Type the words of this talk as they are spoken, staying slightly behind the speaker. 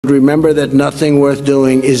Remember that nothing worth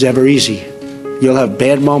doing is ever easy. You'll have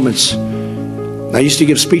bad moments. I used to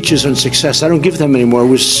give speeches on success. I don't give them anymore.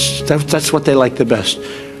 That's what they like the best.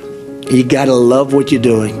 You gotta love what you're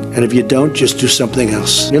doing. And if you don't, just do something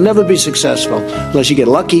else. You'll never be successful unless you get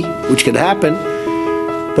lucky, which could happen.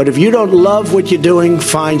 But if you don't love what you're doing,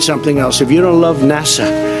 find something else. If you don't love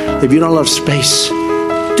NASA, if you don't love space,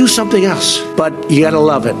 do something else. But you gotta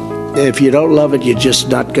love it. If you don't love it, it's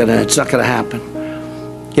not gonna happen.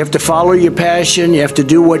 You have to follow your passion. You have to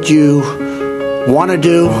do what you want to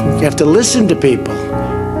do. You have to listen to people.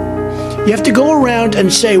 You have to go around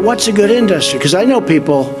and say, what's a good industry? Because I know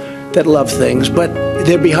people that love things, but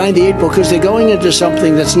they're behind the eight ball because they're going into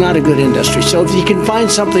something that's not a good industry. So if you can find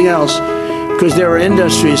something else, because there are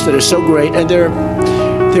industries that are so great, and there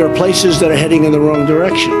are places that are heading in the wrong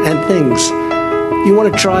direction, and things. You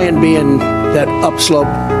want to try and be in that upslope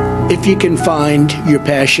if you can find your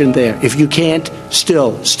passion there. If you can't,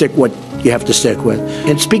 still stick what you have to stick with.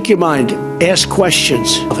 And speak your mind, ask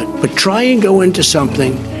questions of it. But try and go into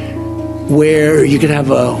something where you can have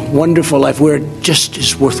a wonderful life, where it just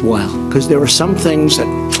is worthwhile. Because there are some things that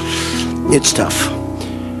it's tough.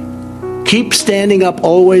 Keep standing up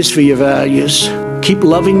always for your values. Keep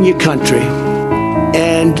loving your country.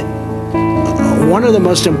 And one of the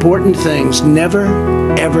most important things, never,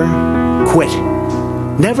 ever quit.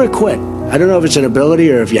 Never quit. I don't know if it's an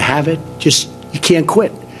ability or if you have it, just you can't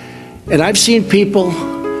quit. And I've seen people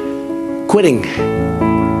quitting.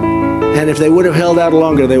 And if they would have held out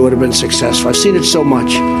longer, they would have been successful. I've seen it so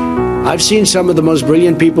much. I've seen some of the most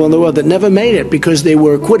brilliant people in the world that never made it because they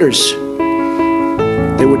were quitters.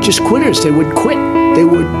 They were just quitters. They would quit.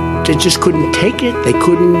 They just couldn't take it. They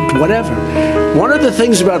couldn't whatever. One of the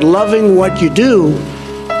things about loving what you do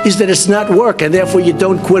is that it's not work, and therefore you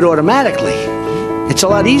don't quit automatically. It's a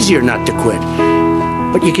lot easier not to quit.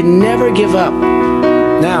 But you can never give up.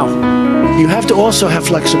 Now, you have to also have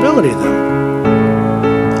flexibility, though.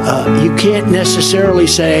 You can't necessarily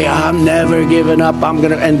say, I'm never giving up,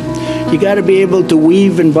 and you got to be able to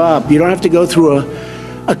weave and bob. You don't have to go through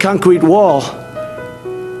a concrete wall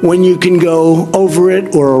when you can go over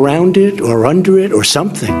it or around it or under it or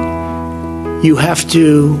something. You have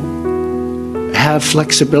to have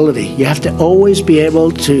flexibility. You have to always be able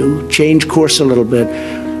to change course a little bit,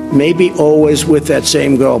 maybe always with that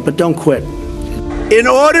same goal, but don't quit. In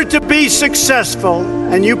order to be successful,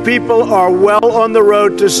 and you people are well on the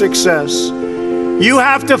road to success, you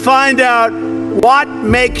have to find out what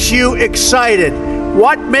makes you excited,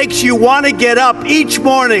 what makes you want to get up each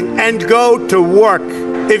morning and go to work.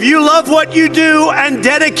 If you love what you do and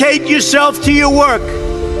dedicate yourself to your work,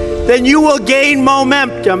 then you will gain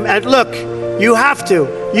momentum. And look, you have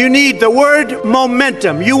to. You need the word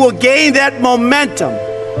momentum. You will gain that momentum.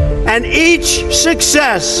 And each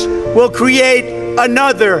success will create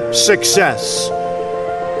another success.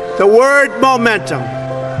 The word momentum.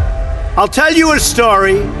 I'll tell you a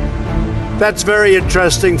story that's very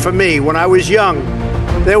interesting for me. When I was young,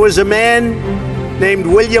 there was a man named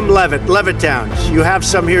William Levitt, Levittown. You have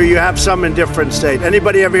some here, you have some in different states.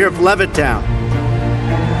 Anybody ever hear of Levittown?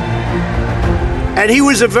 And he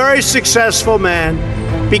was a very successful man,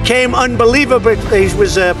 became unbelievable. He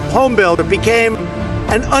was a home builder, became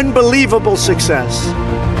an unbelievable success,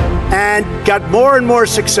 and got more and more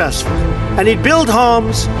successful. And he'd build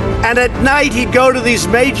homes, and at night he'd go to these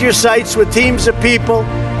major sites with teams of people,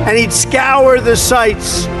 and he'd scour the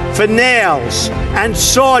sites for nails and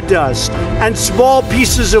sawdust and small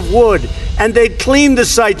pieces of wood, and they'd clean the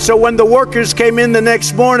sites so when the workers came in the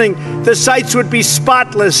next morning, the sites would be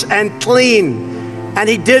spotless and clean. And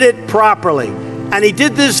he did it properly. And he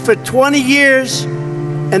did this for 20 years,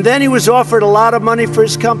 and then he was offered a lot of money for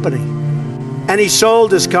his company. And he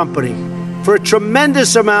sold his company for a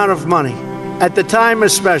tremendous amount of money. At the time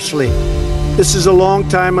especially, this is a long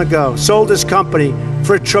time ago, sold his company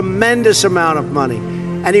for a tremendous amount of money.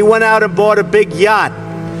 And he went out and bought a big yacht.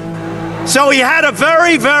 So he had a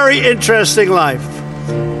very, very interesting life.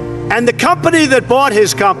 And the company that bought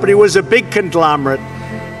his company was a big conglomerate.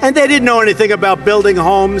 And they didn't know anything about building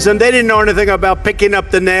homes, and they didn't know anything about picking up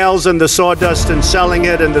the nails and the sawdust and selling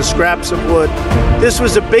it and the scraps of wood. This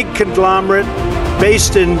was a big conglomerate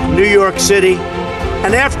based in New York City.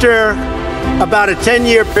 And after about a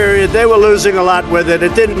 10-year period, they were losing a lot with it.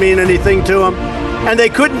 It didn't mean anything to them, and they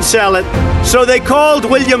couldn't sell it. So they called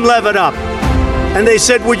William Levitt up, and they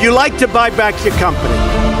said, would you like to buy back your company?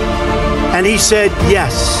 And he said,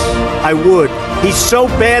 yes, I would. He so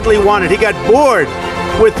badly wanted. He got bored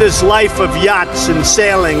with this life of yachts and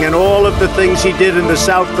sailing and all of the things he did in the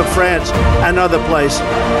south of France and other places.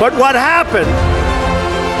 But what happened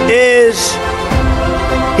is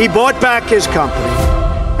he bought back his company,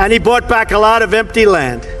 And he bought back a lot of empty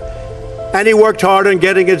land. And he worked hard on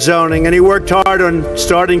getting it zoning, and he worked hard on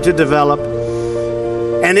starting to develop.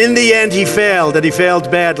 And in the end, he failed, and he failed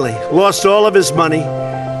badly. Lost all of his money.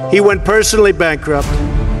 He went personally bankrupt.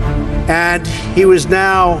 And he was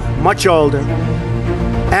now much older.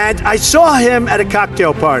 And I saw him at a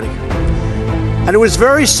cocktail party. And it was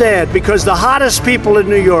very sad because the hottest people in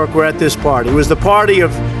New York were at this party. It was the party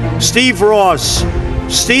of Steve Ross.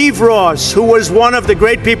 Steve Ross, who was one of the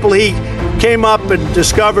great people, he came up and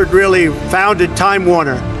discovered, really founded Time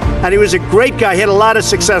Warner. And he was a great guy. He had a lot of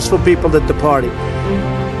successful people at the party.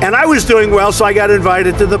 And I was doing well, so I got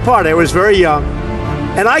invited to the party. I was very young.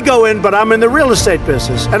 And I go in, but I'm in the real estate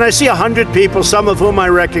business. And I see 100 people, some of whom I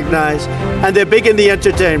recognize, and they're big in the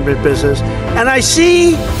entertainment business. And I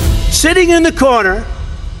see, sitting in the corner,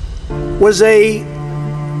 was a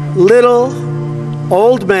little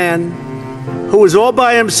old man who was all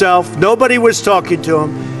by himself. Nobody was talking to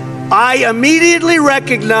him. I immediately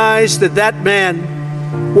recognized that that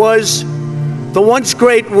man was the once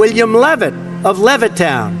great William Levitt of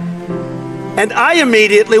Levittown. And I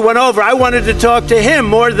immediately went over. I wanted to talk to him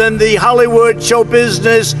more than the Hollywood show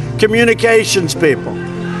business communications people.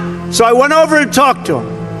 So I went over and talked to him.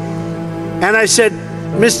 And I said,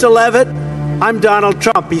 Mr. Levitt, I'm Donald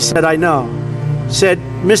Trump. He said, I know. Said,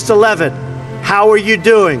 Mr. Levitt, how are you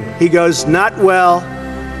doing? He goes, not well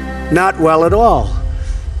at all.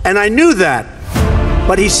 And I knew that.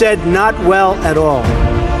 But he said, not well at all.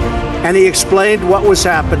 And he explained what was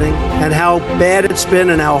happening and how bad it's been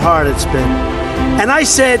and how hard it's been. And I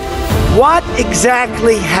said, what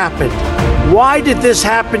exactly happened? Why did this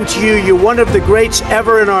happen to you? You're one of the greats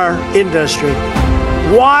ever in our industry.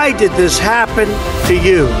 Why did this happen to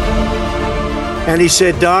you? And he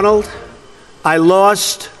said, Donald, I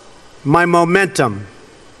lost my momentum.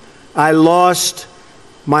 I lost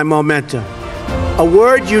my momentum. A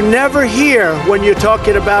word you never hear when you're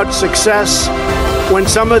talking about success. When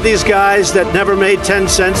some of these guys that never made 10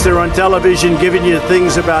 cents, they're on television giving you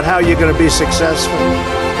things about how you're going to be successful.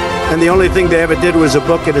 And the only thing they ever did was a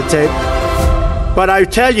book and a tape. But I'll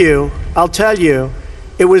tell you,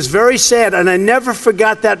 it was very sad. And I never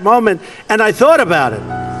forgot that moment. And I thought about it.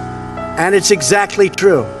 And it's exactly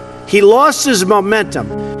true. He lost his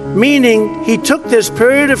momentum, meaning he took this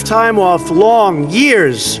period of time off, long,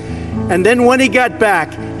 years. And then when he got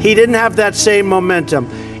back, he didn't have that same momentum.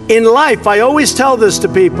 In life, I always tell this to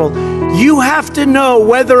people, you have to know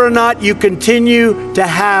whether or not you continue to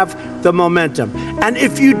have the momentum. And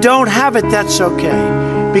if you don't have it, that's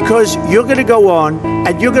okay. Because you're going to go on,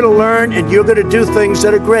 and you're going to learn, and you're going to do things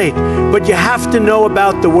that are great. But you have to know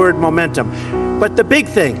about the word momentum. But the big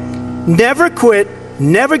thing, never quit,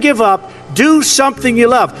 never give up, do something you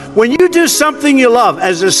love. When you do something you love,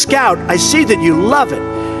 as a scout, I see that you love it.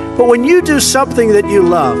 But when you do something that you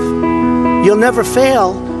love, you'll never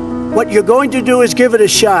fail. What you're going to do is give it a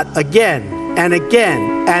shot again and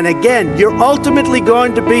again and again. You're ultimately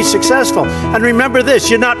going to be successful. And remember this,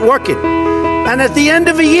 you're not working. And at the end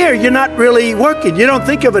of a year, you're not really working. You don't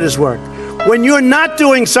think of it as work. When you're not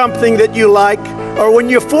doing something that you like, or when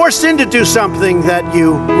you're forced in to do something that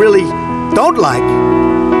you really don't like,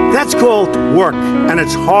 that's called work. And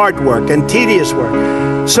it's hard work and tedious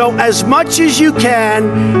work. So as much as you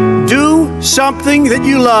can, do something that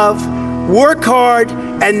you love, work hard,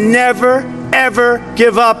 and never, ever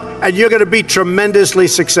give up, and you're going to be tremendously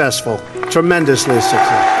successful. Tremendously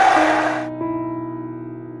successful.